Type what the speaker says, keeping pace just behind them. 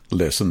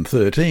Lesson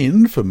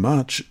 13 for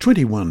March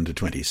 21 to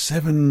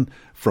 27,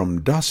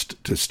 From Dust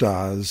to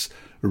Stars,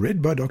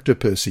 read by Dr.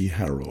 Percy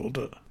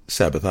Harold.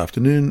 Sabbath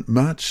afternoon,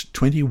 March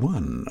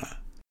 21.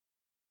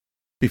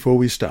 Before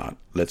we start,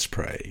 let's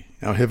pray.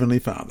 Our Heavenly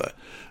Father,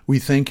 we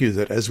thank you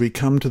that as we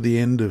come to the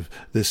end of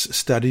this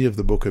study of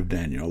the book of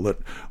Daniel, that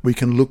we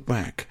can look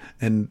back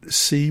and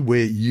see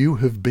where you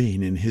have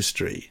been in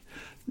history,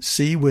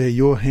 see where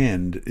your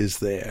hand is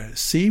there,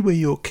 see where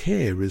your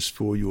care is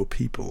for your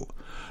people,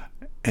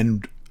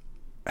 and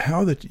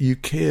how that you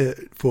care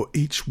for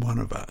each one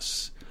of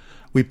us.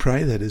 We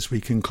pray that as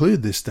we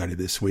conclude this study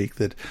this week,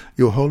 that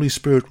your Holy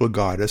Spirit will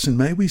guide us, and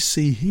may we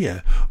see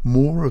here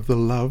more of the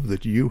love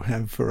that you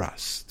have for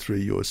us through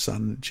your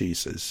Son,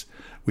 Jesus.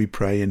 We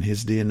pray in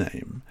his dear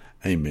name.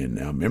 Amen.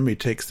 Our memory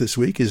text this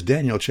week is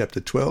Daniel chapter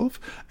 12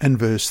 and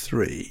verse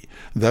 3.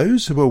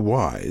 Those who are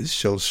wise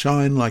shall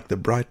shine like the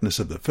brightness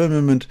of the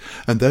firmament,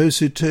 and those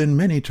who turn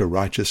many to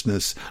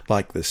righteousness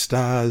like the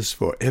stars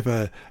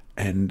forever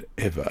and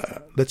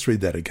ever. Let's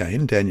read that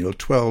again. Daniel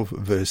 12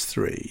 verse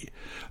 3.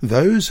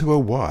 Those who are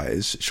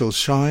wise shall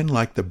shine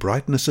like the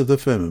brightness of the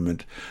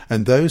firmament,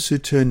 and those who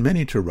turn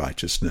many to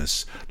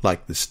righteousness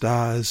like the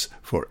stars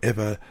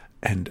forever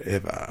and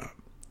ever.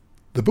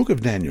 The book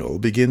of Daniel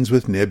begins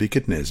with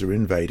Nebuchadnezzar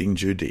invading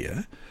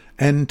Judea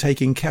and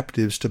taking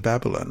captives to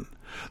Babylon.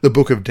 The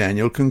book of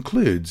Daniel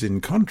concludes in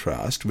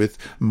contrast with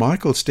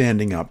Michael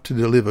standing up to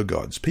deliver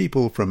God's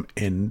people from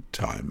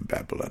end-time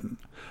Babylon.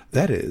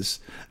 That is,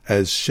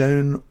 as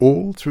shown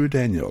all through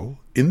Daniel,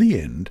 in the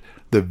end,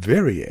 the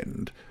very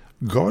end,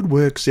 God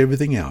works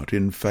everything out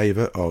in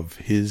favour of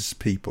his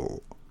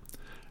people.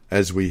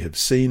 As we have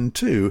seen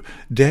too,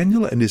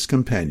 Daniel and his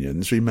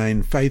companions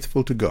remain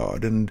faithful to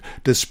God and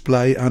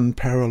display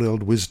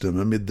unparalleled wisdom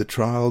amid the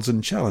trials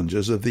and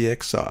challenges of the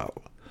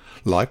exile.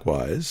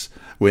 Likewise,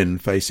 when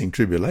facing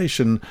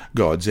tribulation,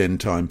 God's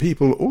end-time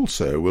people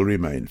also will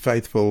remain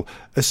faithful,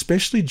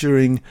 especially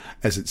during,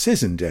 as it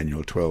says in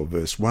Daniel 12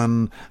 verse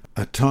 1,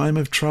 a time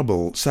of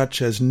trouble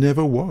such as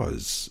never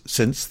was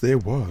since there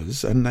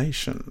was a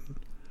nation.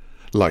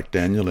 Like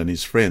Daniel and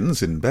his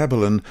friends in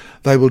Babylon,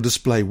 they will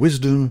display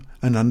wisdom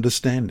and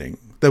understanding.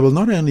 They will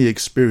not only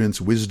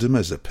experience wisdom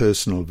as a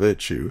personal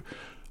virtue,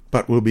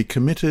 but will be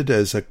committed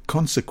as a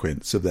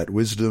consequence of that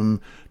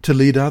wisdom to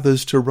lead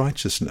others to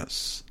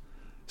righteousness.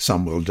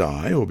 Some will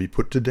die or be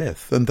put to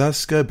death, and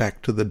thus go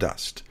back to the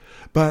dust,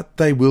 but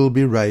they will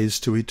be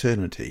raised to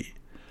eternity.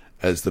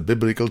 As the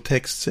biblical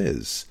text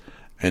says,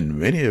 and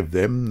many of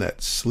them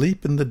that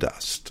sleep in the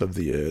dust of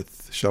the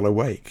earth shall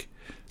awake,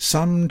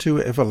 some to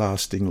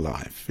everlasting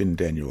life, in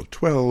Daniel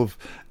 12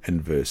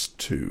 and verse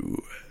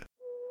 2.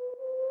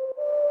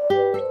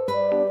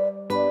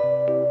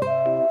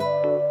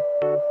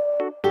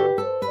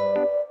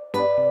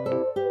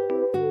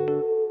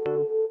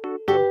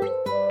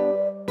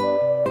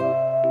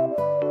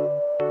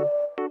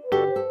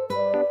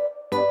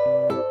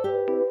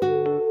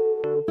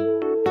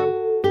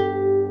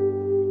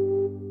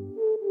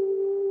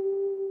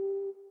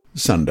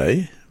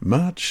 Sunday,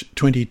 March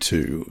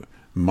 22.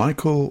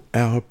 Michael,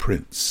 our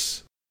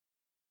Prince.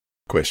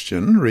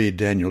 Question. Read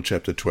Daniel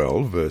chapter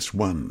 12, verse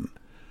 1.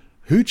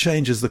 Who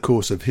changes the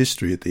course of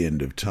history at the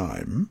end of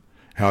time?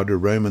 How do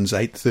Romans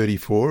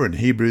 8:34 and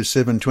Hebrews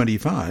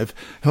 7:25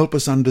 help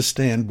us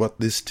understand what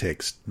this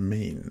text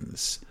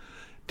means?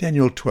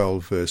 Daniel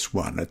 12, verse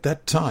 1. At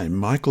that time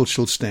Michael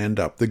shall stand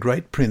up, the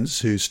great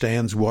prince who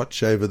stands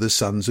watch over the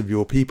sons of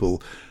your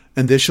people,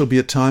 and there shall be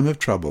a time of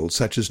trouble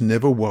such as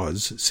never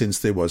was since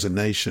there was a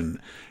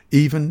nation,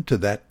 even to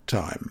that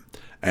time.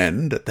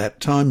 And at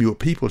that time your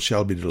people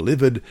shall be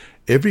delivered,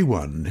 every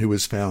one who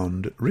is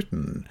found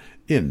written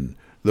in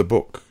the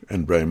book.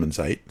 And Romans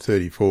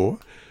 8:34,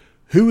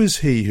 who is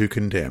he who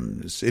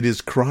condemns? It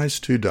is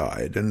Christ who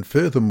died, and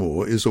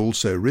furthermore is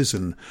also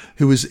risen,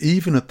 who is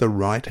even at the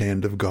right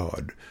hand of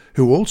God,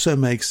 who also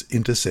makes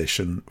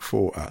intercession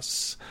for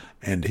us.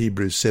 And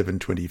Hebrews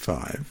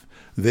 7:25,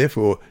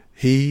 therefore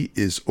he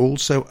is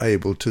also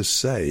able to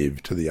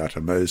save to the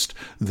uttermost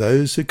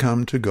those who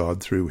come to God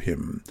through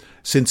him,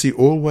 since he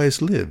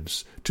always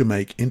lives to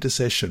make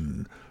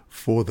intercession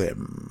for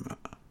them.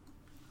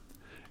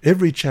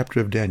 Every chapter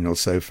of Daniel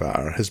so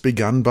far has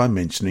begun by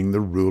mentioning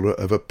the ruler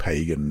of a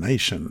pagan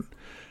nation.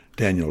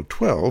 Daniel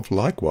 12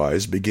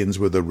 likewise begins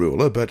with a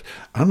ruler, but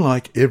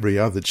unlike every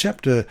other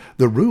chapter,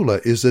 the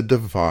ruler is a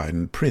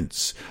divine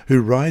prince who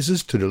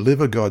rises to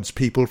deliver God's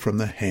people from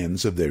the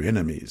hands of their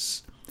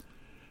enemies.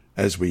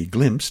 As we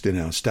glimpsed in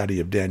our study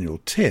of Daniel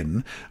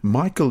 10,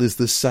 Michael is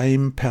the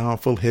same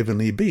powerful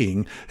heavenly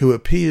being who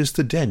appears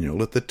to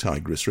Daniel at the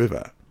Tigris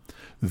River.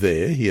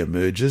 There he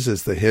emerges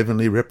as the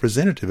heavenly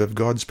representative of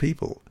God's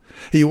people.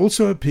 He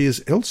also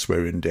appears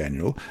elsewhere in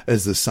Daniel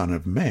as the Son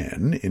of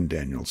Man in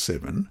Daniel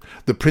 7,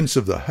 the Prince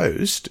of the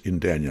Host in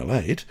Daniel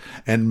 8,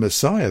 and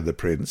Messiah the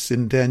Prince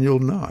in Daniel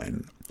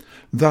 9.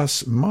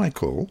 Thus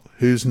Michael,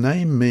 whose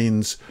name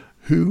means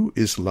 "who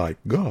is like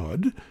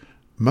God,"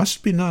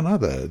 must be none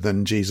other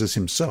than Jesus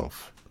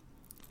himself.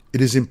 It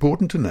is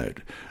important to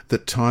note the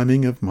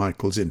timing of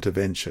Michael's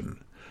intervention.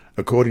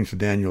 According to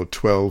Daniel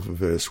 12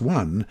 verse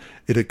 1,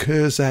 it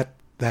occurs at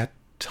that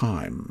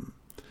time.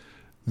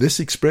 This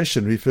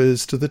expression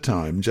refers to the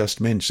time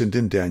just mentioned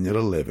in Daniel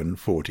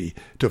 11:40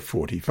 to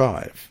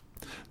 45.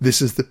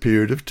 This is the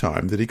period of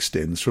time that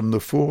extends from the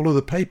fall of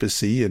the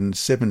papacy in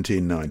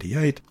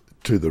 1798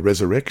 to the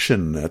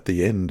resurrection at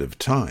the end of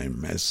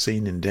time, as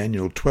seen in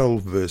Daniel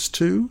 12 verse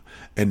 2,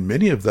 and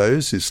many of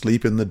those who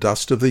sleep in the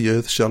dust of the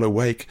earth shall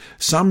awake,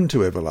 some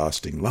to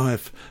everlasting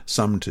life,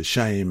 some to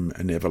shame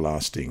and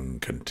everlasting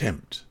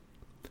contempt.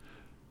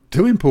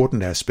 Two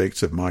important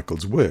aspects of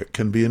Michael's work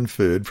can be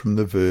inferred from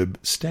the verb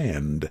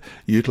stand,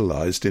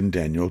 utilized in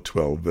Daniel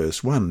 12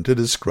 verse 1 to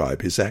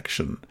describe his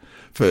action.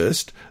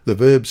 First, the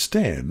verb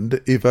stand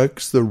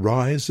evokes the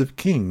rise of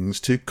kings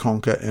to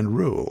conquer and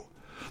rule.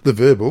 The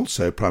verb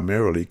also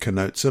primarily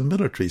connotes a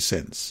military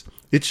sense.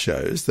 It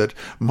shows that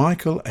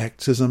Michael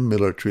acts as a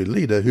military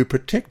leader who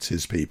protects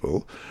his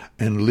people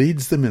and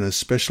leads them in a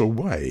special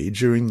way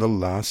during the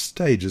last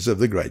stages of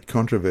the great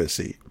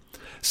controversy.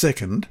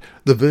 Second,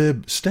 the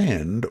verb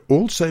stand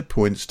also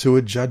points to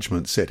a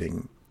judgment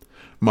setting.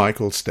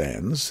 Michael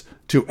stands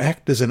to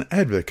act as an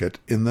advocate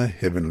in the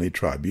heavenly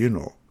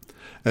tribunal.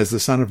 As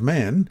the Son of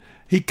Man,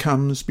 he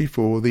comes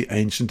before the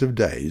Ancient of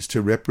Days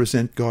to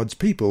represent God's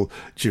people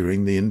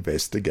during the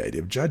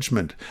investigative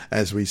judgment,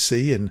 as we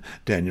see in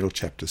Daniel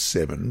chapter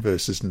 7,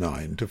 verses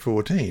 9 to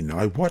 14.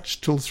 I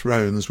watched till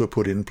thrones were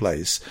put in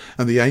place,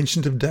 and the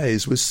Ancient of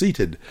Days was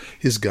seated.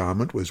 His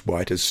garment was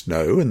white as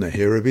snow, and the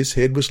hair of his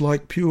head was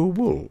like pure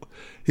wool.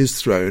 His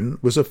throne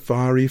was a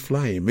fiery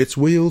flame, its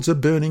wheels a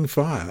burning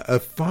fire. A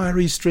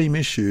fiery stream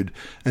issued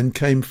and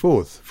came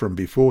forth from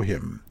before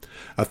him.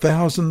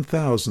 1,000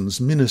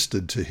 thousands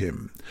ministered to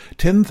him.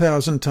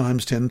 10,000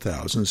 times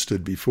 10,000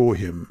 stood before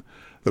him.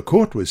 The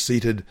court was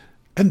seated,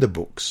 and the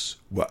books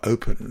were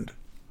opened.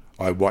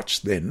 I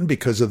watched then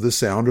because of the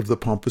sound of the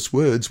pompous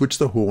words which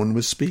the horn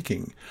was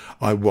speaking.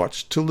 I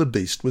watched till the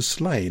beast was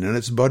slain, and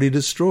its body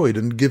destroyed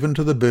and given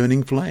to the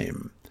burning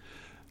flame.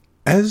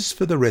 As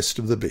for the rest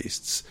of the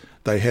beasts,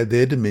 they had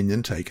their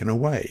dominion taken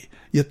away,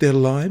 yet their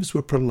lives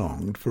were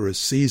prolonged for a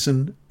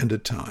season and a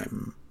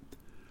time.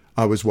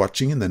 I was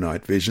watching in the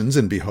night visions,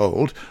 and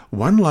behold,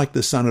 one like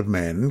the Son of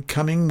Man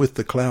coming with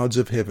the clouds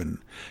of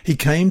heaven. He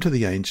came to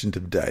the Ancient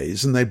of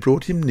Days, and they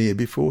brought him near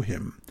before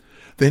him.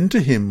 Then to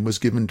him was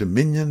given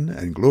dominion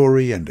and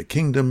glory and a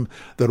kingdom,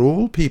 that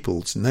all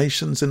peoples,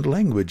 nations, and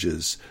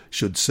languages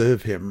should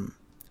serve him.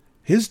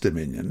 His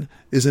dominion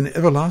is an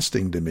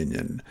everlasting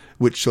dominion,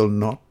 which shall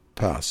not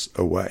pass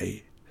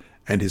away,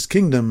 and his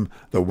kingdom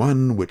the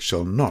one which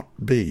shall not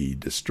be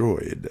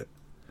destroyed.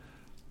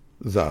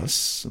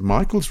 Thus,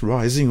 Michael's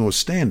rising or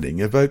standing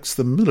evokes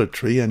the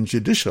military and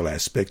judicial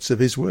aspects of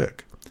his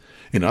work.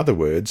 In other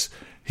words,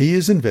 he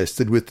is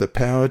invested with the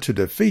power to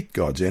defeat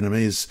God's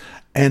enemies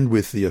and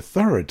with the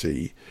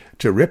authority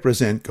to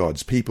represent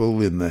God's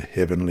people in the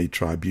heavenly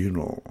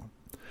tribunal.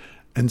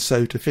 And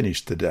so to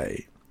finish the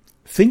day,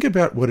 think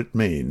about what it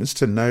means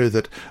to know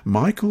that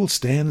Michael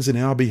stands in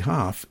our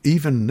behalf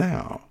even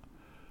now.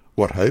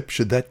 What hope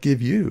should that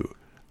give you,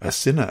 a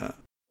sinner?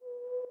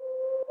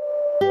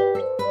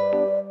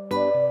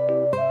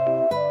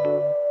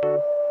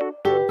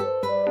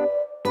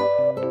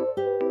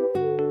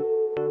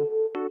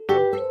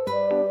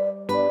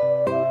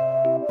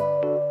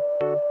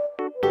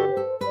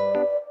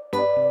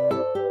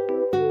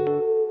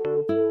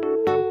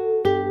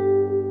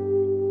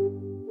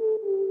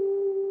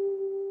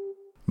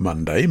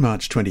 Monday,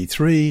 March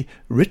 23,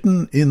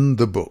 written in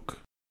the book.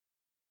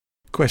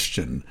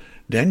 Question.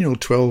 Daniel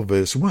 12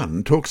 verse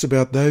 1 talks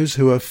about those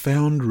who are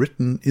found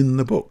written in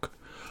the book.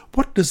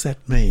 What does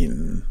that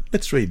mean?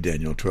 Let's read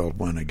Daniel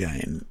 12:1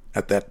 again.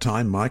 At that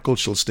time Michael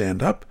shall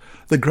stand up,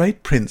 the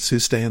great prince who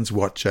stands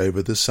watch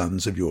over the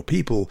sons of your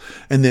people,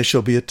 and there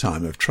shall be a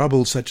time of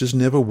trouble such as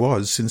never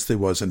was since there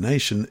was a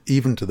nation,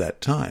 even to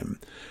that time.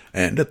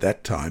 And at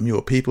that time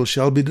your people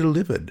shall be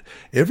delivered,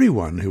 every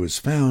one who is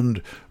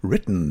found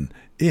written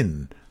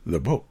in the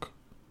book.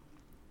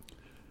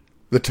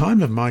 The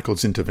time of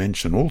Michael's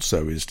intervention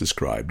also is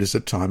described as a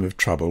time of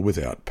trouble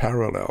without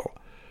parallel.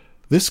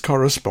 This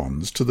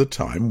corresponds to the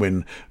time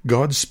when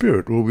God's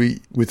Spirit will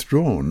be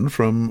withdrawn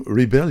from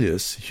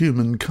rebellious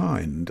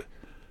humankind.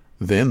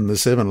 Then the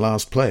 7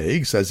 last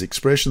plagues, as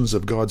expressions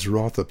of God's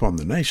wrath upon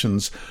the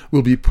nations,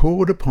 will be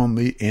poured upon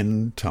the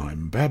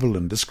end-time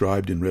Babylon,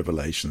 described in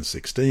Revelation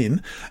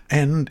 16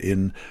 and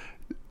in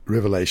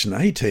Revelation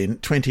 18,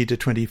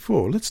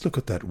 20-24. Let's look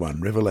at that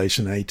one.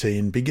 Revelation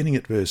 18, beginning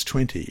at verse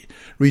 20.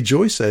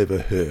 Rejoice over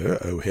her,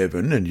 O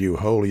heaven, and you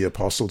holy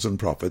apostles and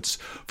prophets,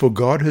 for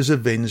God has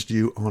avenged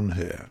you on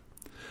her.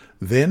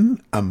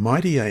 Then a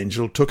mighty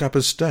angel took up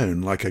a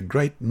stone like a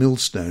great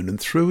millstone and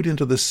threw it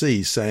into the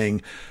sea,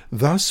 saying,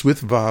 Thus with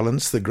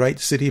violence the great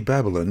city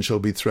Babylon shall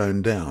be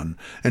thrown down,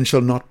 and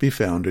shall not be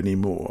found any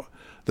more.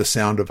 The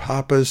sound of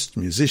harpists,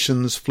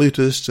 musicians,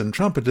 flutists, and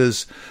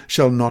trumpeters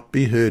shall not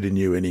be heard in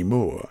you any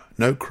more.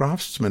 No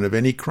craftsman of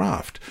any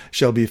craft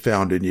shall be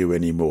found in you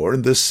any more,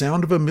 and the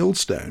sound of a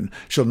millstone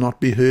shall not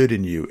be heard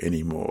in you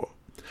any more.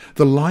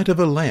 The light of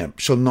a lamp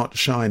shall not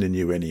shine in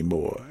you any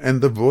more,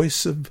 and the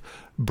voice of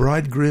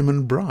bridegroom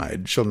and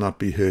bride shall not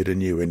be heard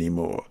in you any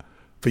more.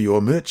 For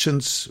your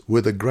merchants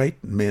were the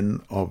great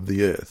men of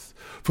the earth.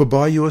 For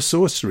by your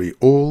sorcery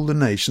all the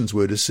nations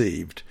were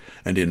deceived,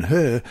 and in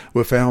her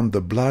were found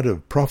the blood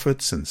of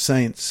prophets and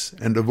saints,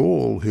 and of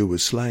all who were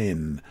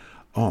slain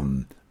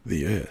on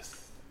the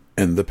earth.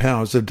 And the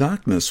powers of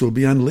darkness will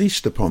be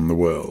unleashed upon the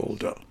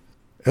world.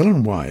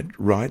 Ellen White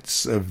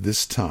writes of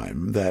this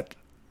time that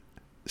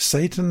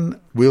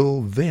Satan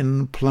will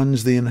then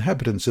plunge the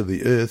inhabitants of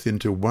the earth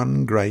into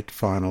one great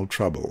final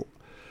trouble.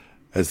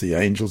 As the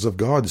angels of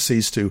God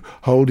cease to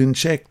hold in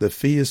check the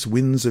fierce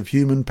winds of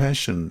human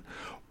passion,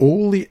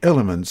 all the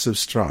elements of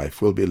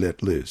strife will be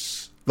let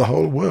loose. The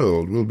whole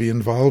world will be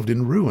involved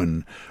in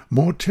ruin,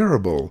 more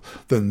terrible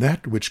than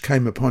that which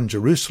came upon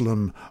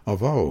Jerusalem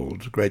of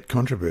old. Great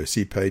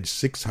Controversy, page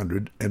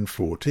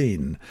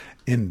 614.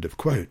 End of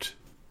quote.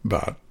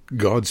 But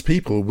God's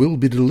people will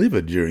be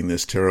delivered during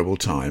this terrible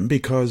time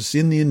because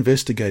in the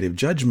investigative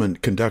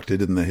judgment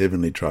conducted in the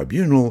heavenly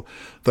tribunal,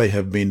 they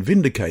have been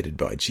vindicated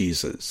by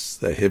Jesus,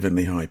 the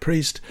heavenly high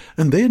priest,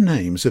 and their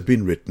names have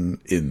been written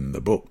in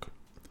the book.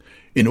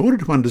 In order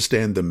to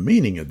understand the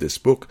meaning of this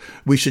book,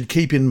 we should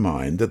keep in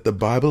mind that the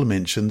Bible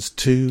mentions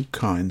two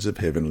kinds of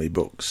heavenly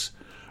books.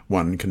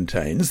 One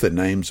contains the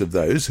names of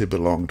those who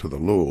belong to the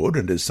Lord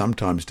and is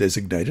sometimes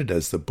designated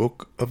as the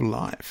Book of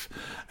Life,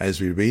 as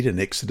we read in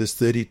Exodus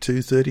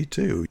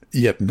 32:32.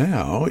 Yet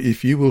now,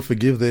 if you will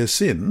forgive their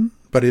sin,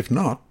 but if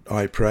not,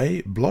 I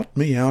pray, blot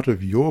me out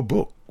of your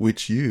book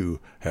which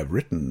you have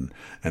written.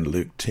 And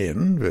Luke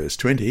 10, verse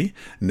 20,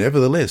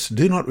 Nevertheless,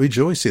 do not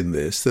rejoice in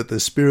this, that the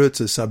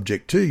spirits are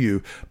subject to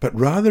you, but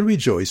rather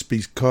rejoice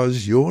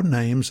because your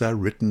names are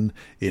written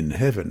in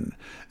heaven.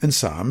 And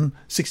Psalm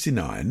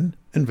 69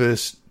 and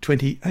verse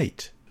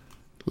 28.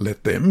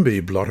 Let them be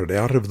blotted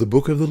out of the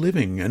book of the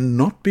living, and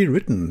not be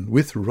written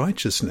with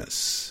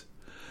righteousness.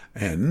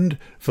 And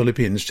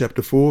Philippians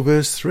chapter 4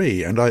 verse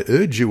 3, And I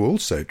urge you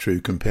also, true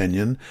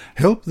companion,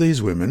 help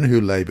these women who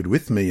laboured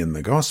with me in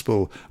the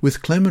gospel,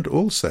 with Clement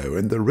also,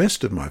 and the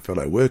rest of my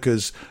fellow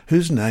workers,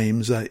 whose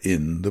names are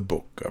in the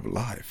book of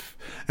life.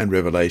 And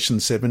Revelation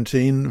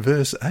 17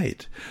 verse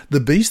 8, The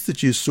beast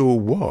that you saw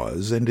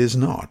was, and is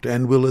not,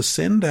 and will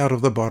ascend out of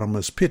the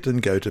bottomless pit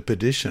and go to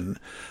perdition.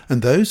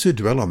 And those who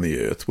dwell on the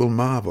earth will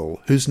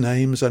marvel, whose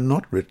names are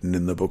not written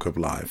in the book of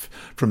life,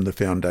 from the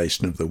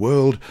foundation of the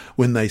world,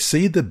 when they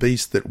see the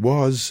beast that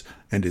was,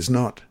 and is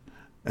not,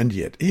 and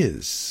yet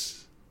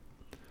is.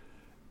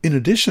 In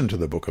addition to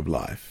the book of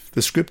life,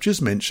 the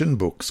Scriptures mention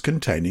books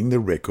containing the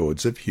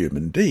records of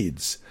human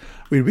deeds.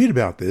 We read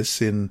about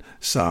this in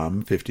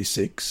Psalm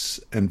 56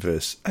 and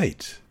verse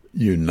 8.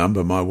 You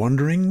number my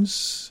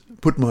wanderings,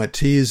 put my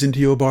tears into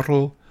your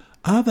bottle.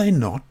 Are they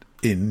not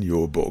in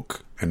your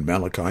book? And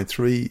Malachi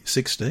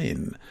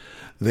 3:16.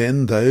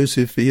 Then those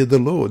who feared the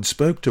Lord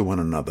spoke to one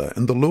another,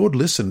 and the Lord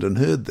listened and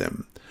heard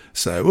them.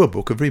 So a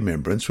book of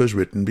remembrance was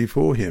written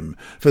before him,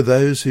 for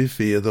those who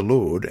fear the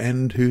Lord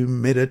and who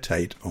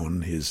meditate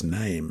on his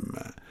name.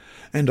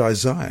 And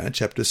Isaiah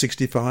chapter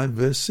 65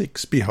 verse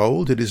 6,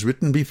 Behold, it is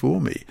written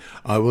before me,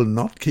 I will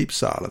not keep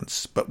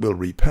silence, but will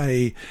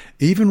repay,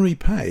 even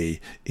repay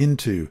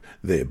into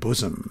their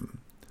bosom.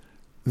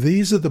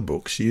 These are the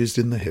books used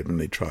in the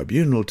heavenly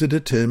tribunal to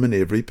determine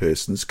every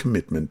person's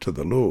commitment to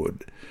the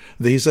Lord.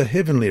 These are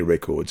heavenly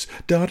records,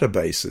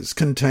 databases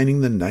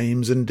containing the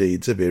names and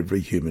deeds of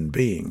every human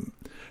being.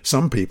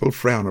 Some people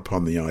frown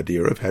upon the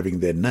idea of having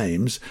their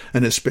names,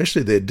 and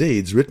especially their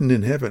deeds, written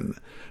in heaven.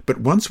 But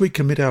once we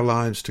commit our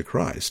lives to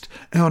Christ,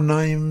 our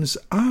names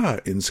are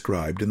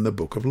inscribed in the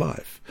book of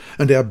life,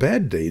 and our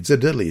bad deeds are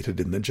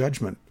deleted in the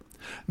judgment.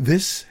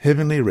 This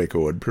heavenly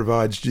record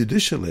provides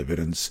judicial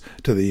evidence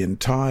to the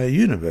entire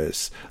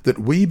universe that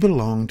we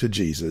belong to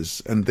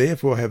Jesus and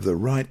therefore have the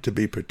right to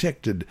be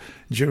protected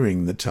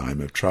during the time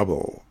of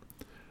trouble.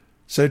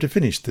 So to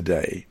finish the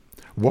day,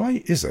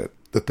 why is it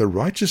that the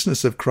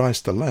righteousness of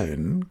Christ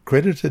alone,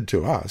 credited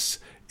to us,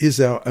 is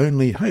our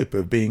only hope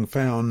of being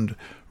found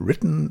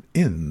written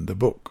in the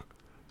book?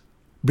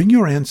 Bring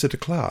your answer to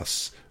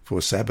class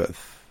for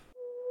Sabbath.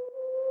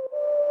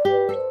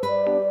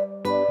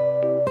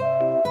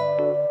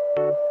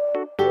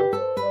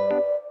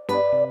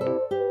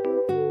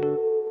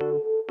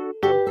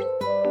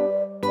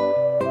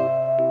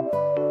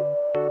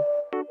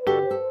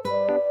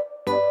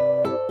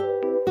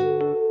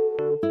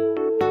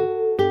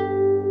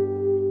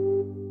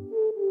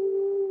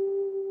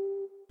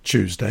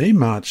 Tuesday,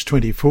 March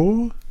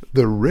 24,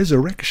 the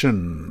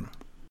Resurrection.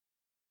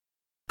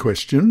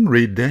 Question,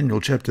 read Daniel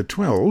chapter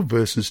 12,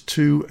 verses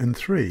 2 and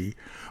 3.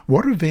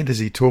 What event is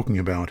he talking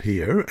about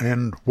here,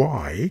 and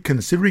why,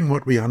 considering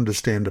what we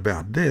understand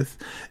about death,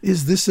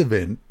 is this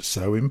event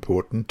so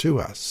important to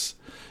us?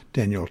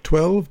 Daniel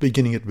 12,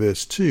 beginning at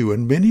verse 2,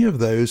 "And many of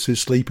those who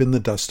sleep in the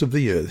dust of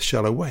the earth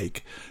shall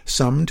awake,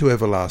 some to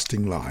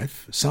everlasting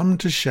life, some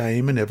to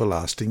shame and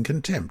everlasting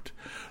contempt.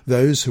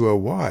 Those who are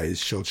wise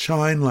shall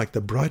shine like the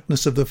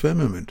brightness of the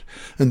firmament,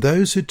 and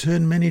those who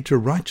turn many to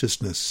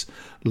righteousness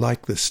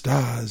like the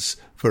stars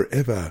for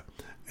ever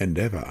and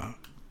ever."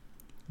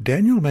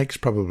 Daniel makes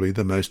probably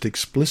the most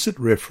explicit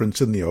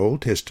reference in the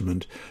Old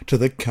Testament to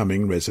the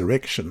coming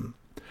resurrection.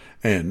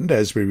 And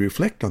as we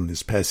reflect on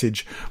this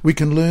passage, we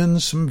can learn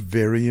some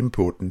very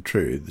important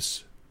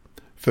truths.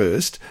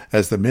 First,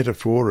 as the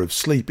metaphor of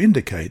sleep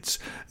indicates,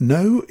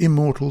 no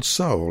immortal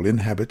soul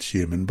inhabits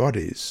human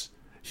bodies.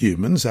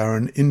 Humans are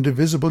an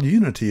indivisible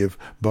unity of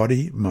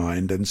body,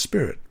 mind, and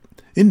spirit.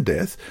 In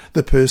death,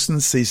 the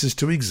person ceases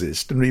to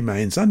exist and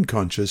remains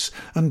unconscious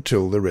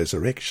until the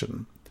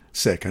resurrection.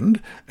 Second,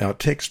 our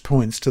text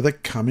points to the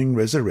coming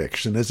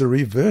resurrection as a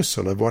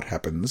reversal of what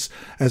happens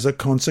as a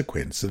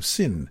consequence of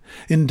sin.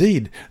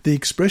 Indeed, the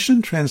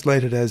expression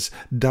translated as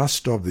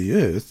dust of the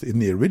earth in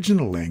the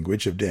original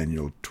language of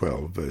Daniel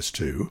 12 verse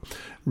 2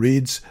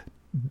 reads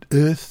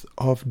earth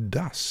of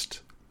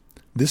dust.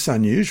 This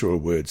unusual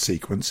word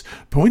sequence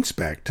points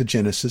back to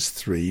Genesis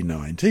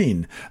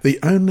 3:19, the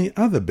only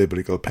other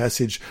biblical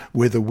passage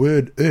where the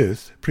word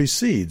earth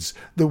precedes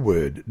the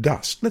word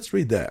dust. Let's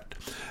read that.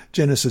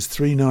 Genesis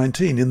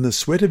 3:19, "In the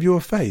sweat of your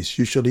face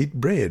you shall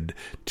eat bread,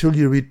 till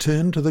you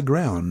return to the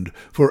ground,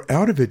 for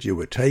out of it you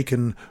were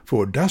taken,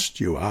 for dust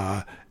you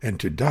are, and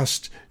to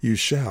dust you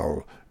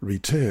shall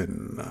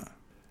return."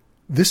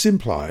 This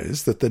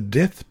implies that the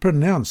death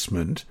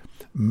pronouncement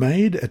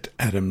made at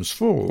Adam's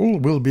fall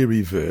will be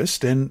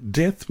reversed, and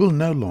death will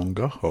no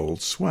longer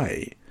hold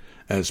sway.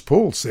 As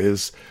Paul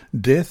says,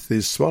 death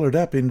is swallowed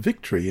up in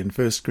victory in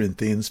 1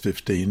 Corinthians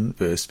 15,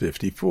 verse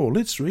 54.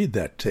 Let's read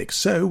that text.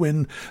 "So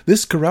when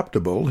this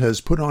corruptible has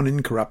put on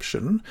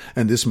incorruption,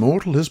 and this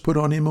mortal has put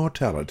on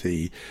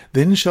immortality,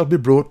 then shall be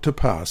brought to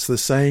pass the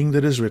saying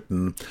that is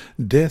written,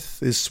 Death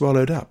is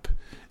swallowed up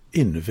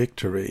in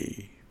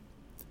victory."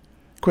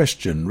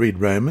 Question. Read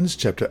Romans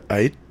chapter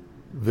 8,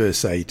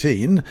 verse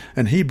 18,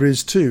 and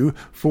Hebrews 2,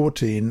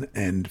 14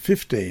 and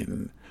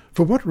 15.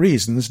 For what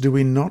reasons do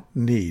we not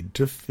need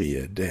to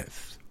fear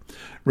death?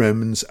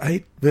 Romans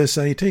 8, verse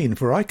 18,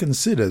 "For I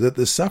consider that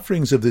the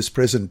sufferings of this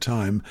present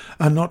time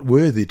are not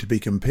worthy to be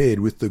compared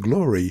with the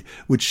glory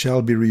which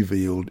shall be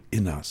revealed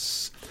in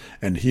us."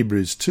 And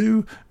Hebrews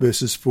 2,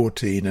 verses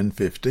 14 and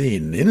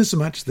 15,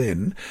 "Inasmuch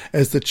then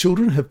as the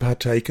children have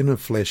partaken of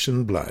flesh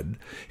and blood,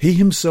 he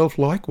himself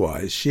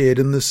likewise shared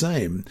in the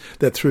same,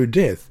 that through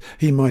death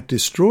he might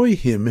destroy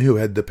him who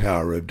had the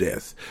power of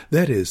death,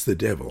 that is, the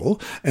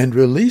devil, and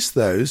release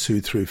those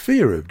who through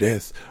fear of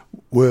death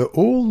were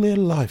all their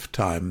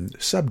lifetime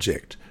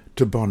subject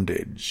to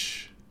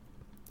bondage."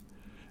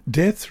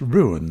 Death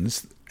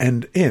ruins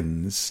and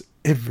ends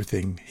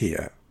everything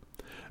here.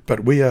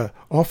 But we are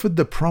offered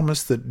the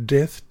promise that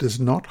death does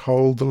not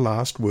hold the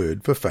last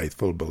word for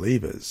faithful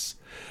believers.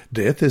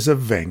 Death is a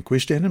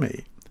vanquished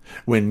enemy.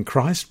 When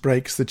Christ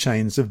breaks the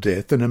chains of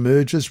death and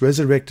emerges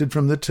resurrected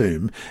from the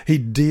tomb, he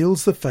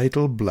deals the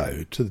fatal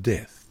blow to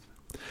death.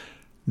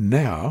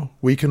 Now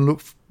we can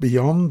look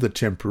beyond the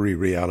temporary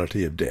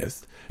reality of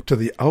death to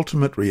the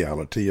ultimate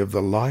reality of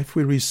the life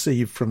we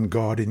receive from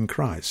God in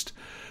Christ,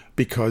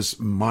 because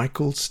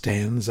Michael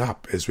stands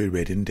up, as we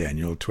read in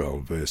Daniel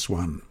 12, verse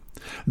 1.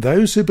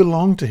 Those who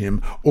belong to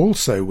him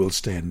also will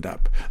stand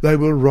up. They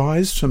will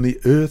rise from the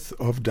earth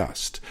of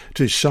dust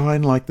to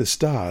shine like the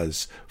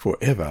stars for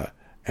ever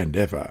and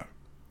ever.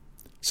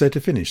 So to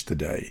finish the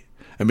day,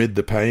 amid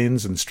the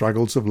pains and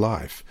struggles of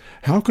life,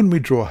 how can we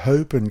draw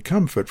hope and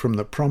comfort from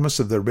the promise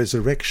of the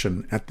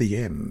resurrection at the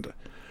end?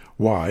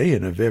 Why,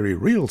 in a very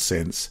real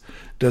sense,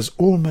 does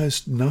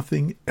almost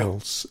nothing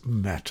else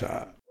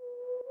matter?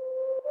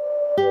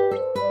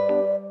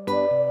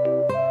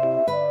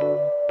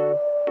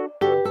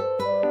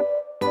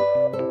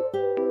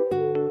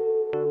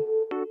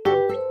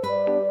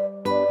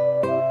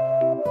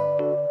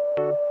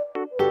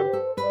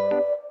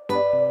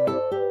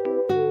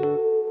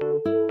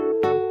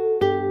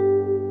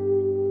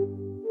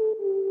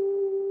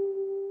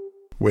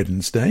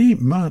 Wednesday,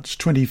 March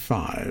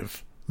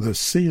 25. The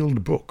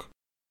Sealed Book.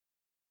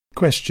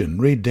 Question.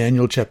 Read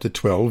Daniel chapter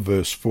 12,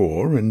 verse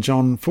 4, and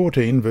John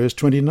 14, verse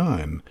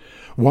 29.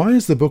 Why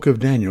is the book of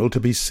Daniel to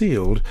be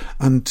sealed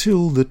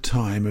until the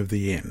time of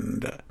the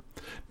end?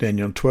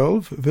 Daniel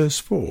 12, verse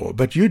 4.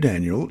 But you,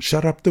 Daniel,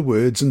 shut up the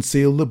words and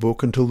seal the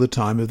book until the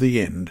time of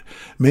the end.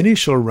 Many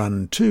shall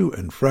run to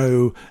and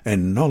fro,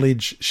 and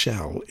knowledge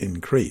shall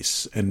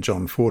increase. And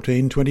John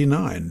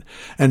 14:29.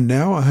 And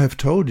now I have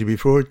told you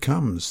before it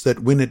comes,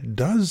 that when it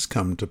does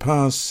come to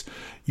pass,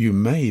 you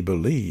may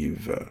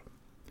believe.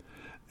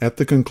 At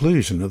the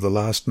conclusion of the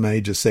last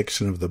major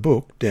section of the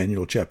book,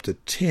 Daniel chapter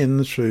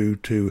 10 through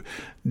to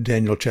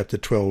Daniel chapter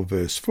 12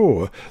 verse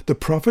 4, the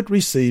prophet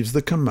receives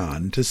the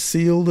command to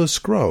seal the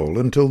scroll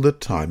until the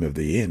time of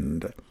the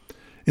end.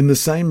 In the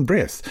same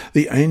breath,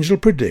 the angel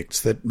predicts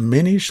that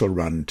many shall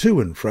run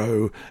to and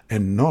fro,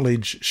 and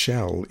knowledge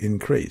shall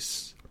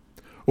increase.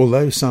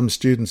 Although some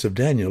students of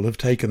Daniel have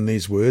taken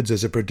these words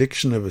as a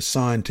prediction of a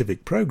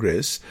scientific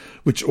progress,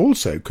 which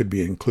also could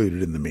be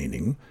included in the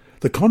meaning,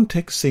 the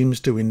context seems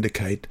to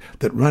indicate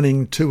that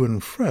running to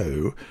and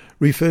fro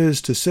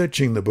refers to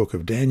searching the book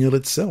of Daniel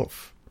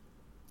itself.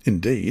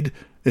 Indeed,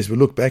 as we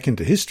look back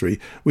into history,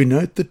 we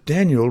note that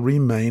Daniel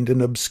remained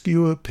an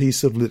obscure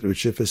piece of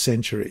literature for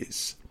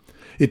centuries.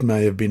 It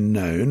may have been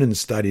known and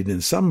studied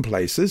in some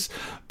places,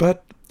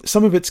 but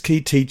some of its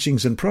key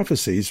teachings and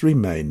prophecies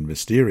remain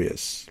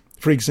mysterious.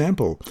 For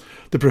example,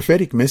 the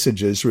prophetic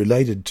messages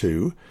related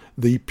to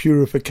the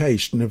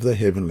purification of the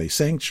heavenly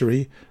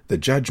sanctuary, the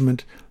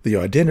judgment, the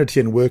identity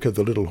and work of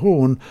the little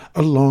horn,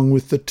 along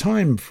with the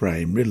time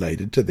frame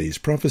related to these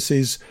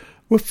prophecies,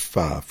 were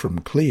far from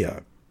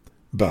clear.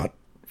 But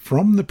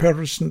from the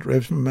Protestant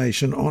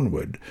Reformation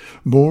onward,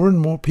 more and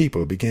more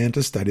people began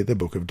to study the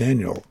book of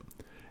Daniel.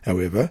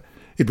 However,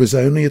 it was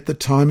only at the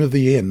time of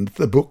the end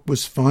the book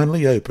was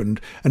finally opened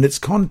and its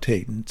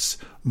contents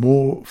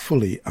more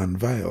fully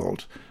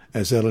unveiled.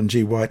 As Ellen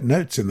G. White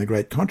notes in The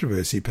Great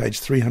Controversy, page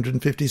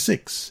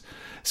 356,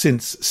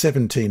 since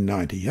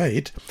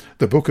 1798,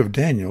 the book of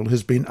Daniel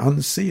has been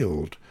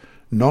unsealed.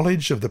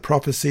 Knowledge of the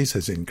prophecies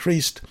has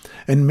increased,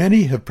 and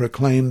many have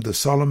proclaimed the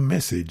solemn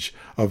message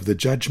of the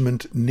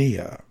judgment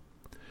near.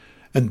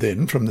 And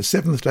then, from the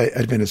Seventh-day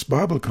Adventist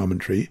Bible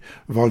Commentary,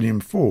 Volume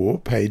 4,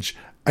 page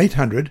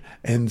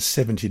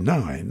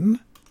 879,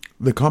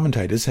 the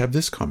commentators have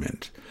this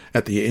comment: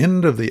 at the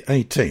end of the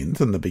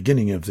 18th and the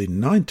beginning of the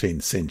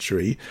 19th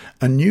century,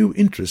 a new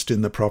interest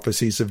in the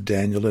prophecies of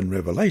Daniel and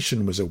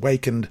Revelation was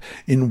awakened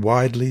in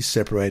widely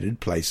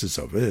separated places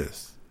of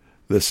earth.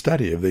 The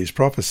study of these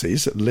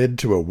prophecies led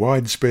to a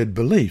widespread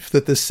belief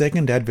that the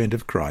second advent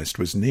of Christ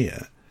was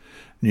near.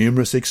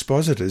 Numerous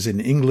expositors in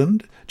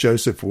England,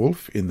 Joseph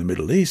Wolfe in the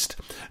Middle East,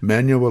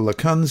 Manuel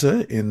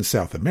Lacunza in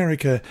South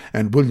America,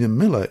 and William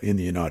Miller in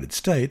the United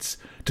States,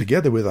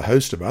 together with a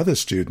host of other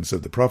students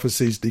of the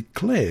prophecies,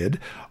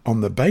 declared,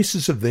 on the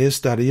basis of their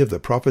study of the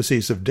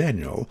prophecies of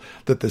Daniel,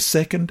 that the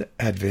second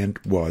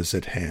advent was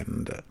at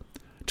hand.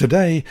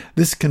 Today,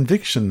 this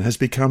conviction has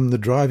become the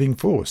driving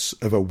force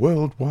of a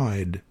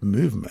worldwide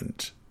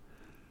movement.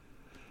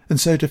 And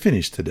so to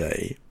finish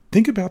today,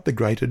 think about the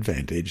great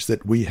advantage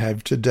that we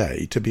have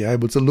today to be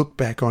able to look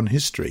back on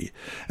history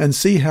and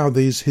see how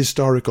these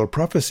historical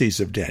prophecies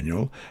of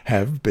Daniel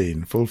have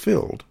been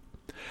fulfilled.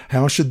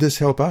 How should this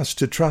help us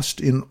to trust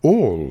in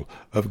all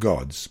of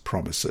God's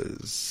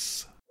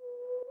promises?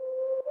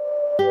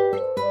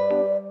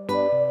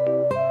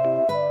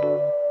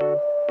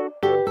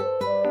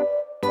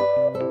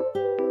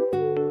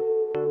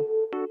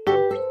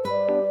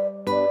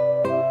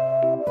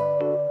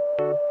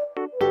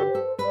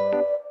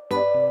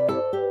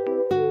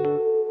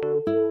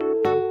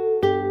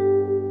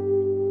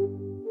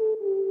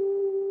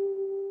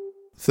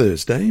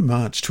 Thursday,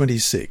 March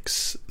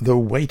 26. The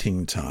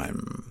Waiting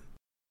Time.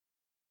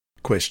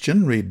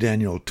 Question. Read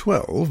Daniel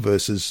 12,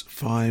 verses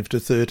 5 to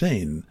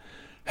 13.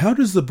 How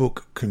does the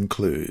book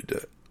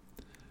conclude?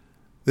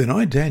 Then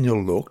I,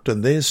 Daniel, looked,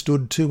 and there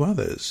stood two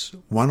others,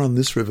 one on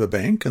this river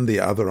bank and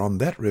the other on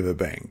that river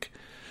bank.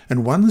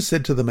 And one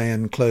said to the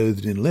man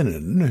clothed in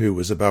linen, who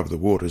was above the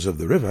waters of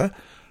the river,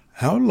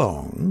 How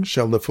long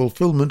shall the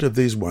fulfilment of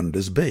these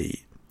wonders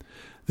be?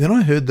 Then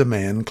I heard the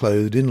man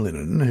clothed in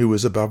linen, who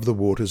was above the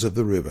waters of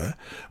the river,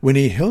 when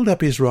he held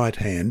up his right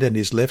hand and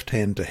his left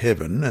hand to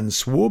heaven, and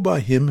swore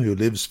by him who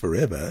lives for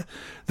ever,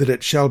 that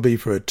it shall be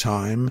for a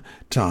time,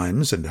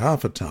 times, and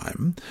half a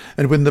time,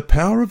 and when the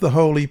power of the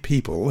holy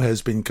people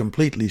has been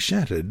completely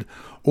shattered,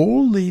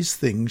 all these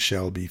things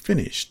shall be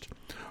finished.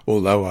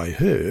 Although I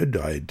heard,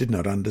 I did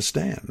not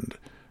understand.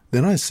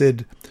 Then I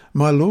said,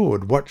 My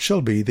Lord, what shall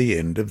be the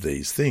end of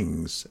these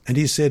things? And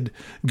he said,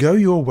 Go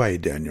your way,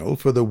 Daniel,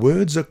 for the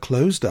words are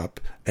closed up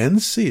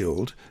and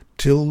sealed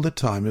till the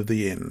time of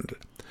the end.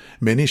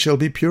 Many shall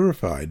be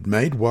purified,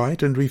 made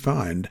white and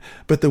refined,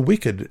 but the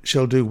wicked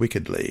shall do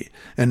wickedly,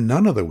 and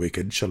none of the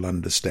wicked shall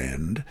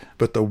understand,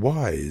 but the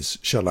wise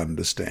shall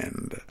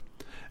understand.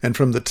 And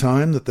from the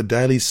time that the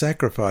daily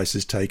sacrifice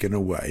is taken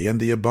away, and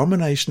the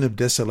abomination of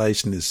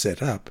desolation is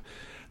set up,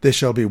 there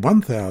shall be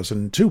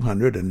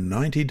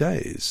 1,290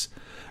 days.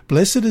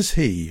 Blessed is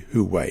he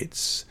who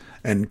waits,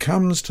 and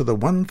comes to the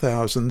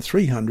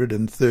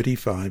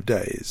 1,335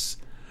 days.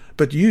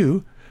 But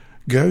you,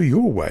 go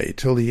your way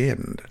till the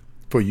end,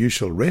 for you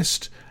shall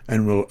rest,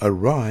 and will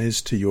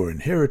arise to your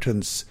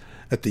inheritance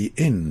at the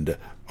end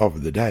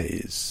of the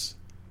days.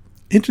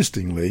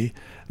 Interestingly,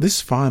 this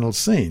final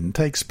scene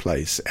takes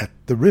place at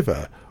the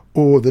river,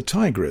 or the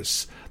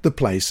Tigris, the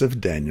place of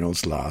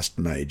Daniel's last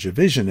major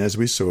vision, as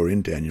we saw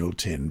in Daniel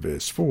 10,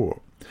 verse 4.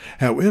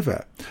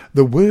 However,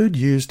 the word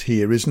used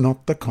here is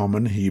not the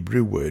common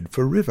Hebrew word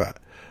for river,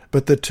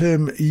 but the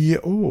term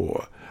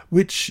Yeor,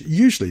 which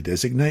usually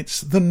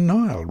designates the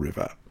Nile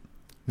River.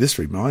 This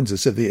reminds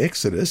us of the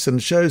Exodus and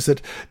shows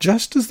that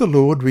just as the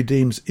Lord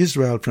redeems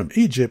Israel from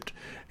Egypt,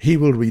 he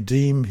will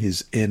redeem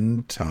his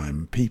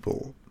end-time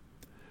people.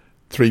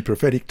 3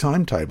 prophetic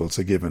timetables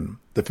are given.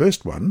 The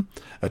first one,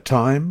 a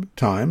time,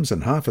 times,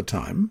 and half a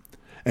time,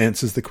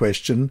 answers the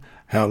question,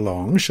 how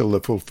long shall the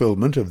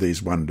fulfilment of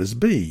these wonders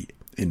be,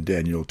 in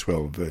Daniel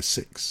 12 verse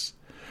 6.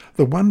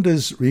 The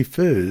wonders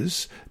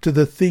refers to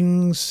the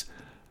things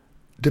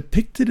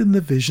depicted in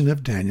the vision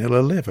of Daniel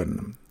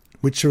 11,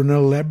 which are an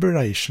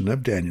elaboration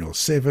of Daniel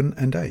 7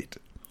 and 8.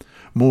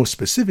 More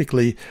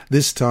specifically,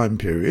 this time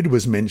period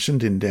was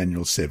mentioned in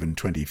Daniel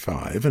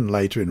 7:25 and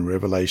later in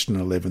Revelation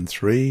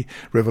 11:3,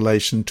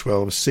 Revelation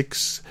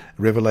 12:6,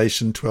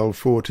 Revelation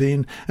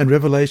 12:14 and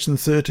Revelation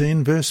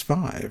 13 verse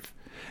 5.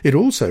 It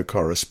also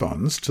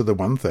corresponds to the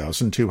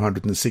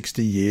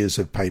 1,260 years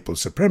of papal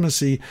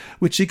supremacy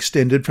which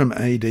extended from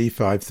AD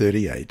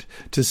 538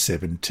 to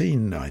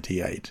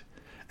 1798.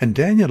 And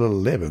Daniel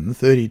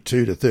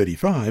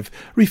 11:32-35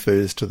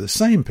 refers to the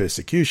same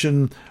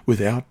persecution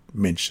without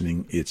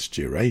mentioning its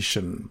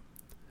duration.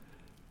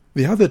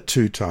 The other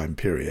two time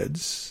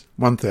periods,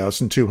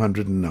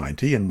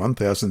 1,290 and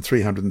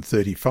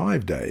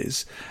 1,335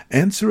 days,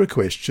 answer a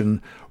question,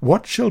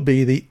 what shall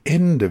be the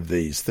end of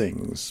these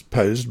things,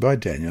 posed by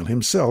Daniel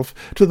himself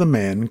to the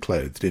man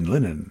clothed in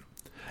linen.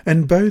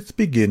 And both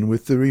begin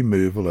with the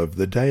removal of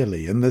the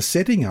daily and the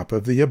setting up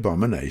of the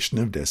abomination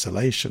of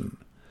desolation.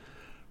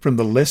 From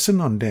the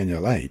lesson on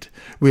Daniel 8,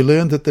 we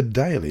learn that the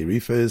daily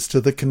refers to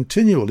the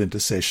continual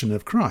intercession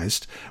of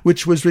Christ,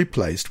 which was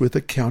replaced with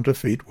a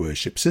counterfeit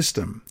worship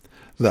system.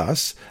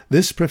 Thus,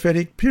 this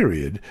prophetic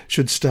period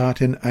should start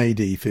in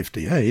AD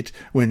 58,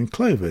 when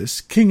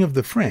Clovis, king of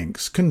the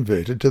Franks,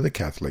 converted to the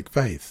Catholic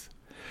faith.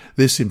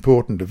 This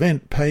important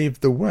event paved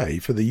the way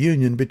for the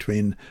union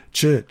between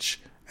church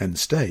and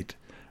state,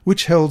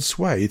 which held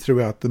sway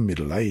throughout the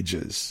Middle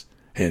Ages.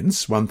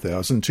 Hence,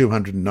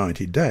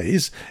 1,290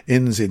 days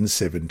ends in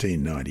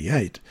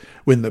 1798,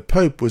 when the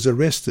Pope was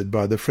arrested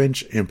by the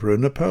French Emperor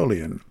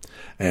Napoleon,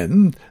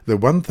 and the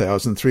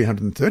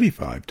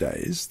 1,335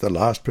 days, the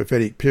last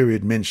prophetic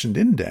period mentioned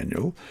in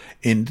Daniel,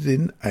 ended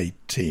in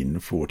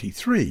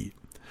 1843.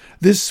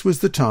 This was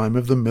the time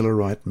of the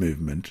Millerite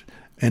movement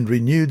and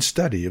renewed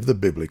study of the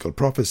biblical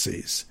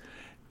prophecies.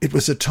 It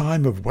was a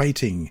time of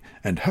waiting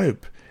and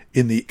hope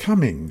in the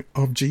coming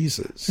of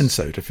Jesus. And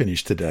so to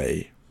finish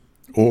today,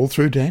 all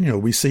through Daniel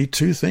we see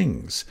two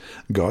things: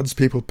 God's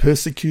people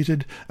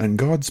persecuted and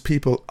God's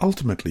people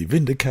ultimately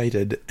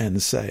vindicated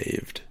and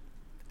saved.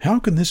 How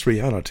can this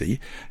reality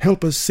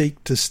help us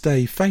seek to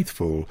stay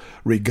faithful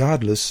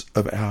regardless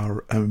of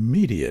our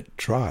immediate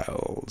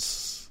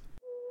trials?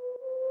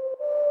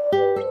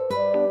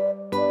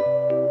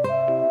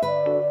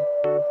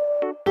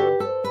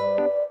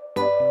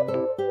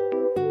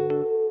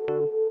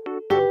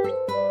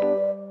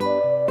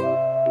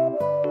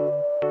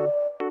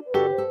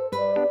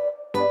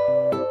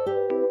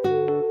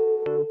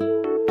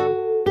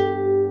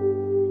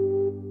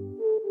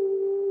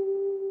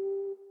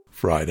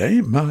 Friday,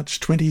 March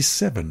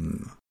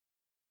 27.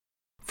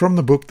 From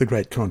the book The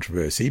Great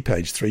Controversy,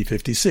 page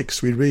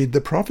 356, we read, the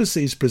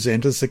prophecies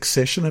present a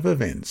succession of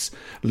events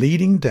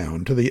leading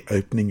down to the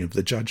opening of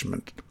the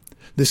judgment.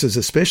 This is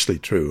especially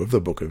true of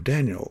the book of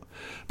Daniel.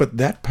 But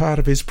that part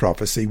of his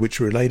prophecy which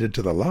related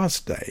to the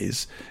last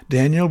days,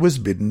 Daniel was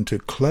bidden to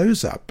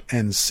close up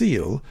and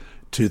seal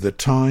to the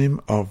time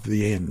of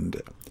the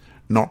end.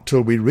 Not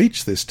till we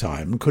reach this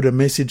time could a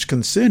message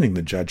concerning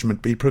the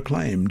judgment be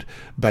proclaimed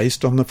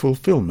based on the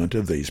fulfilment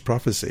of these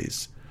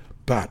prophecies.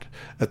 But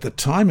at the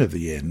time of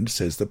the end,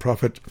 says the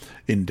prophet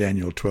in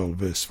Daniel 12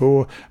 verse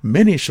 4,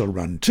 many shall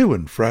run to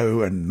and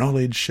fro, and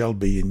knowledge shall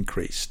be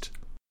increased.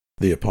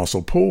 The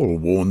Apostle Paul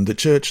warned the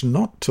church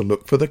not to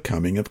look for the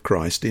coming of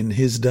Christ in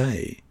his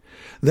day.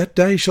 That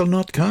day shall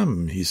not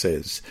come, he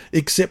says,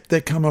 except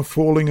there come a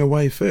falling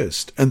away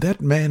first, and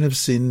that man of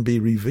sin be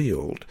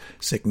revealed.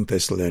 2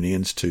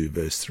 Thessalonians 2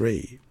 verse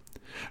 3.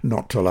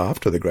 Not till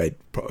after the great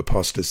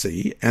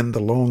apostasy and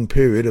the long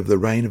period of the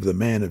reign of the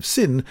man of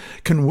sin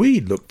can we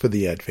look for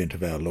the advent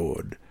of our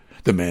Lord.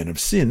 The man of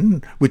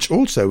sin, which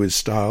also is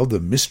styled the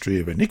mystery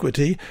of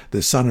iniquity,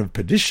 the son of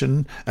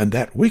perdition, and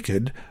that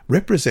wicked,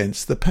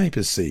 represents the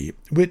papacy,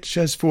 which,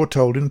 as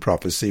foretold in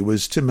prophecy,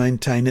 was to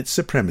maintain its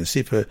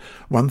supremacy for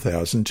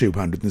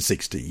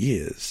 1,260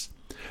 years.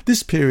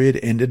 This period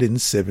ended in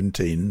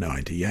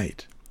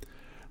 1798.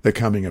 The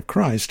coming of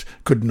Christ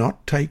could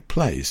not take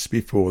place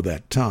before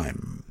that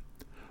time.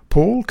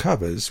 Paul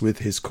covers with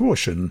his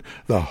caution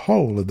the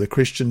whole of the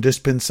Christian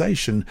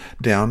dispensation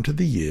down to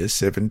the year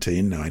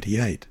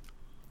 1798.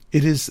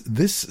 It is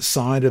this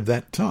side of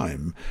that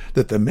time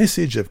that the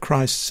message of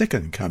Christ's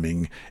second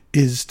coming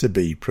is to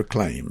be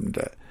proclaimed.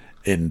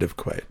 End of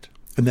quote.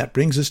 And that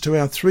brings us to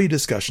our three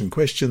discussion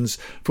questions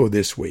for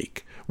this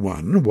week.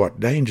 1. What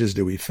dangers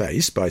do we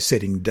face by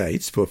setting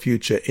dates for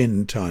future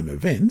end-time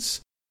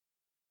events?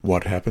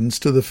 What happens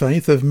to the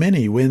faith of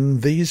many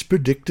when these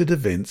predicted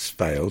events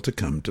fail to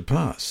come to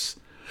pass?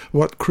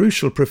 What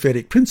crucial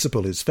prophetic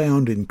principle is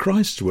found in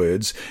Christ's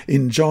words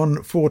in John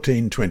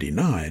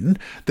 14:29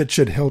 that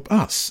should help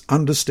us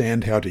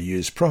understand how to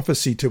use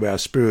prophecy to our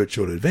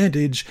spiritual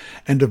advantage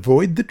and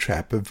avoid the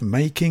trap of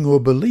making or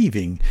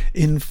believing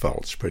in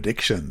false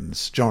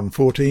predictions? John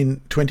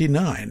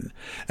 14:29.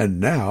 And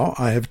now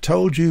I have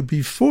told you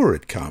before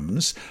it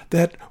comes,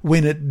 that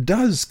when it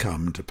does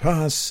come to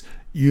pass,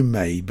 you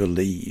may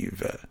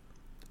believe.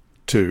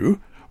 2.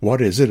 What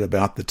is it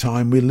about the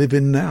time we live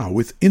in now,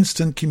 with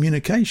instant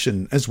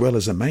communication as well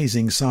as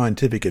amazing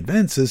scientific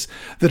advances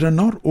that are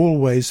not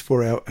always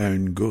for our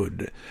own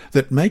good,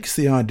 that makes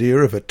the idea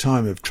of a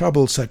time of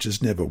trouble such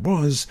as never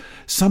was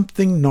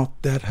something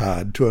not that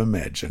hard to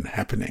imagine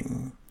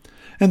happening?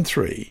 And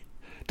 3.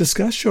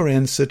 Discuss your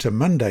answer to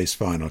Monday's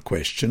final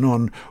question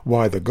on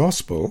why the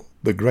gospel,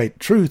 the great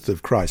truth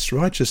of Christ's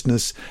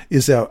righteousness,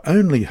 is our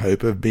only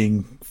hope of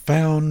being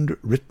found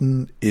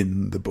written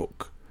in the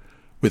book.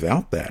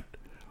 Without that,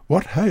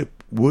 what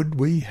hope would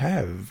we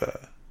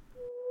have?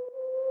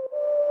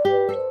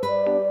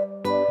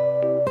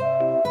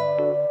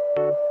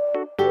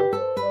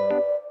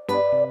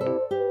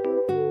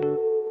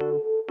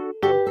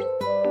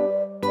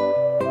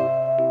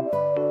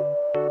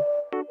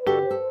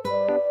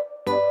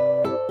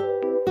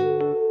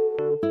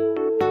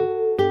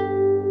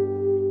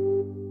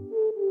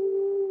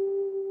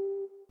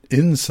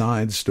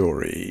 Inside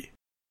Story.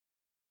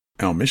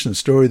 Our mission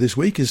story this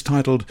week is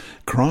titled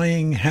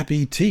Crying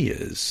Happy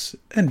Tears,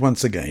 and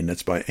once again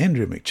it's by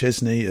Andrew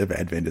McChesney of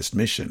Adventist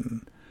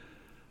Mission.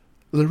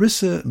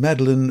 Larissa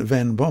Madeline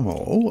Van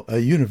Bommel, a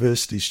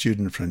university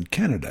student from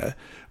Canada,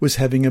 was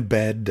having a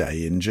bad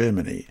day in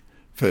Germany.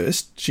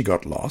 First, she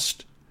got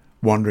lost.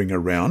 Wandering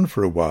around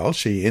for a while,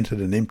 she entered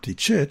an empty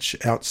church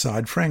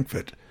outside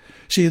Frankfurt.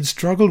 She had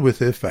struggled with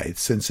her faith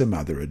since her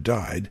mother had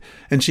died,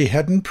 and she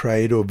hadn't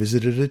prayed or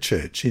visited a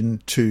church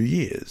in 2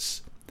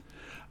 years.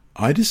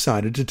 I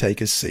decided to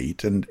take a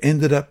seat and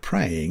ended up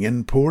praying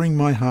and pouring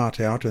my heart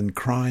out and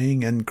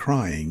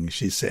crying,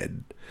 she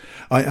said.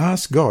 I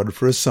asked God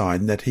for a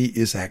sign that he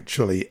is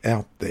actually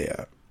out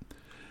there.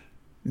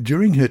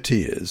 During her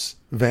tears,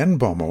 Van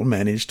Bommel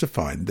managed to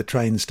find the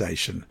train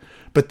station,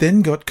 but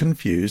then got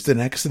confused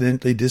and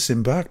accidentally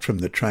disembarked from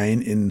the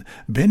train in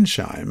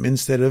Bensheim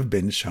instead of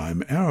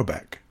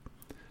Bensheim-Auerbach.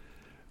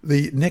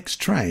 The next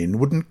train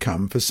wouldn't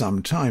come for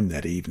some time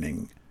that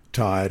evening.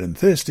 Tired and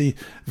thirsty,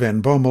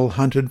 Van Bommel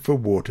hunted for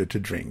water to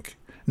drink.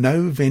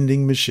 No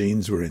vending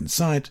machines were in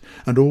sight,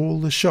 and all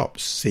the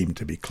shops seemed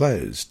to be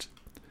closed.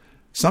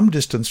 Some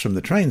distance from the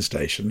train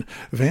station,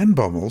 Van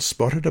Bommel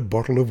spotted a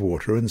bottle of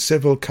water and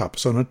several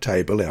cups on a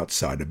table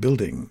outside a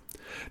building.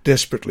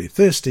 Desperately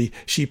thirsty,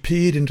 she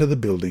peered into the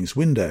building's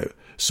window,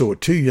 saw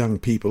 2 young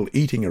people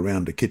eating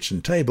around a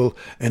kitchen table,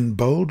 and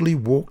boldly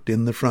walked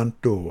in the front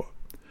door.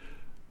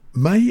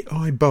 "May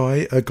I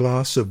buy a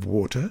glass of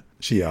water?"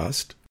 she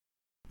asked.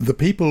 The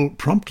people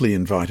promptly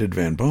invited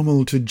Van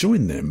Bommel to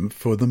join them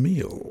for the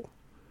meal.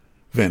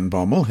 Van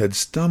Bommel had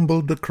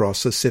stumbled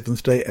across a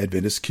Seventh-day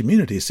Adventist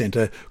community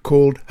centre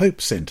called Hope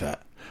Centre,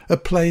 a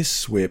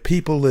place where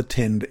people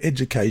attend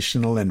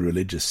educational and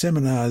religious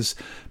seminars,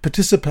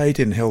 participate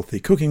in healthy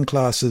cooking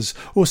classes,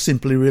 or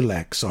simply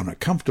relax on a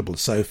comfortable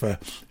sofa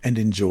and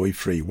enjoy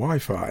free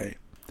Wi-Fi.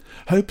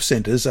 Hope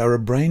Centres are a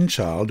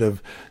brainchild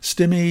of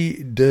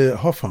Stimme der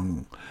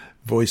Hoffnung,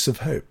 Voice of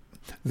Hope,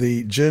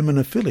 the German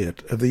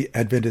affiliate of the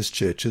Adventist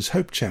Church's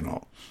Hope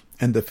Channel,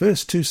 and the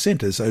first 2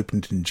 centres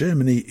opened in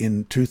Germany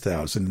in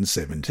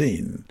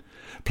 2017.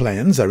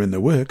 Plans are in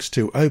the works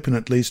to open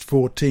at least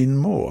 14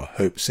 more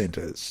Hope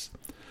Centres.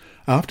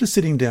 After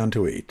sitting down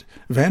to eat,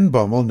 Van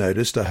Bommel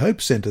noticed a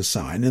Hope Centre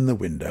sign in the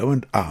window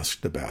and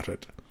asked about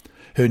it.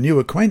 Her new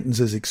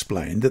acquaintances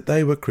explained that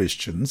they were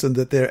Christians and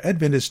that their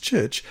Adventist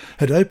church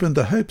had opened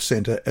the Hope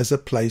Centre as a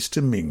place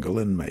to mingle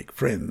and make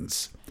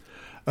friends.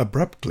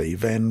 Abruptly,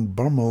 Van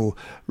Bommel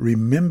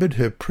remembered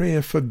her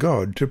prayer for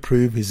God to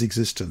prove his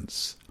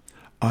existence.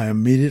 I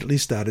immediately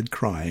started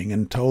crying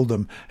and told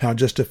them how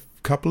just a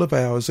couple of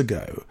hours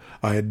ago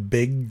I had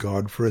begged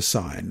God for a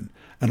sign,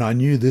 and I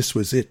knew this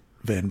was it,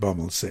 Van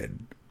Bommel said.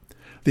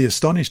 The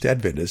astonished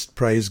Adventist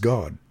praised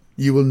God.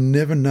 "You will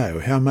never know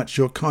how much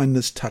your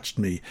kindness touched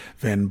me,"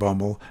 Van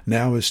Bommel,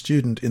 now a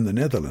student in the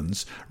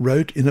Netherlands,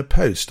 wrote in a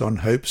post on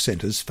Hope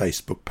Centre's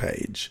Facebook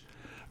page.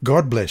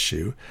 "God bless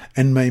you,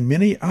 and may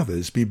many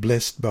others be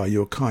blessed by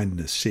your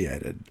kindness," she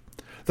added.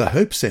 The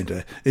Hope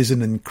Centre is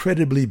an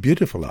incredibly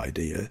beautiful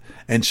idea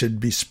and should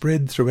be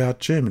spread throughout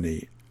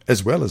Germany,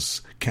 as well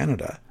as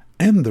Canada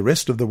and the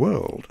rest of the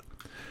world.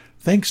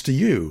 Thanks to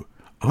you,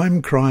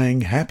 I'm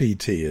crying happy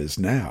tears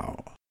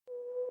now.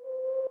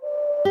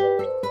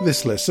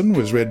 This lesson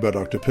was read by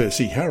Dr.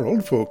 Percy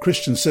Harold for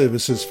Christian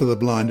Services for the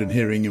Blind and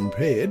Hearing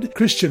Impaired,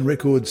 Christian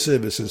Record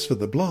Services for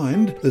the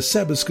Blind, the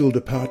Sabbath School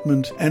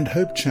Department, and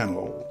Hope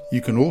Channel. You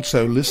can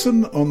also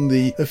listen on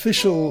the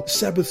official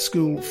Sabbath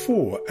School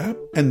 4 app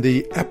and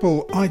the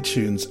Apple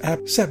iTunes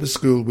app, Sabbath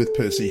School with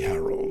Percy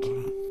Harold.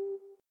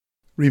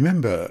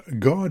 Remember,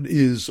 God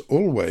is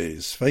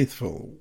always faithful.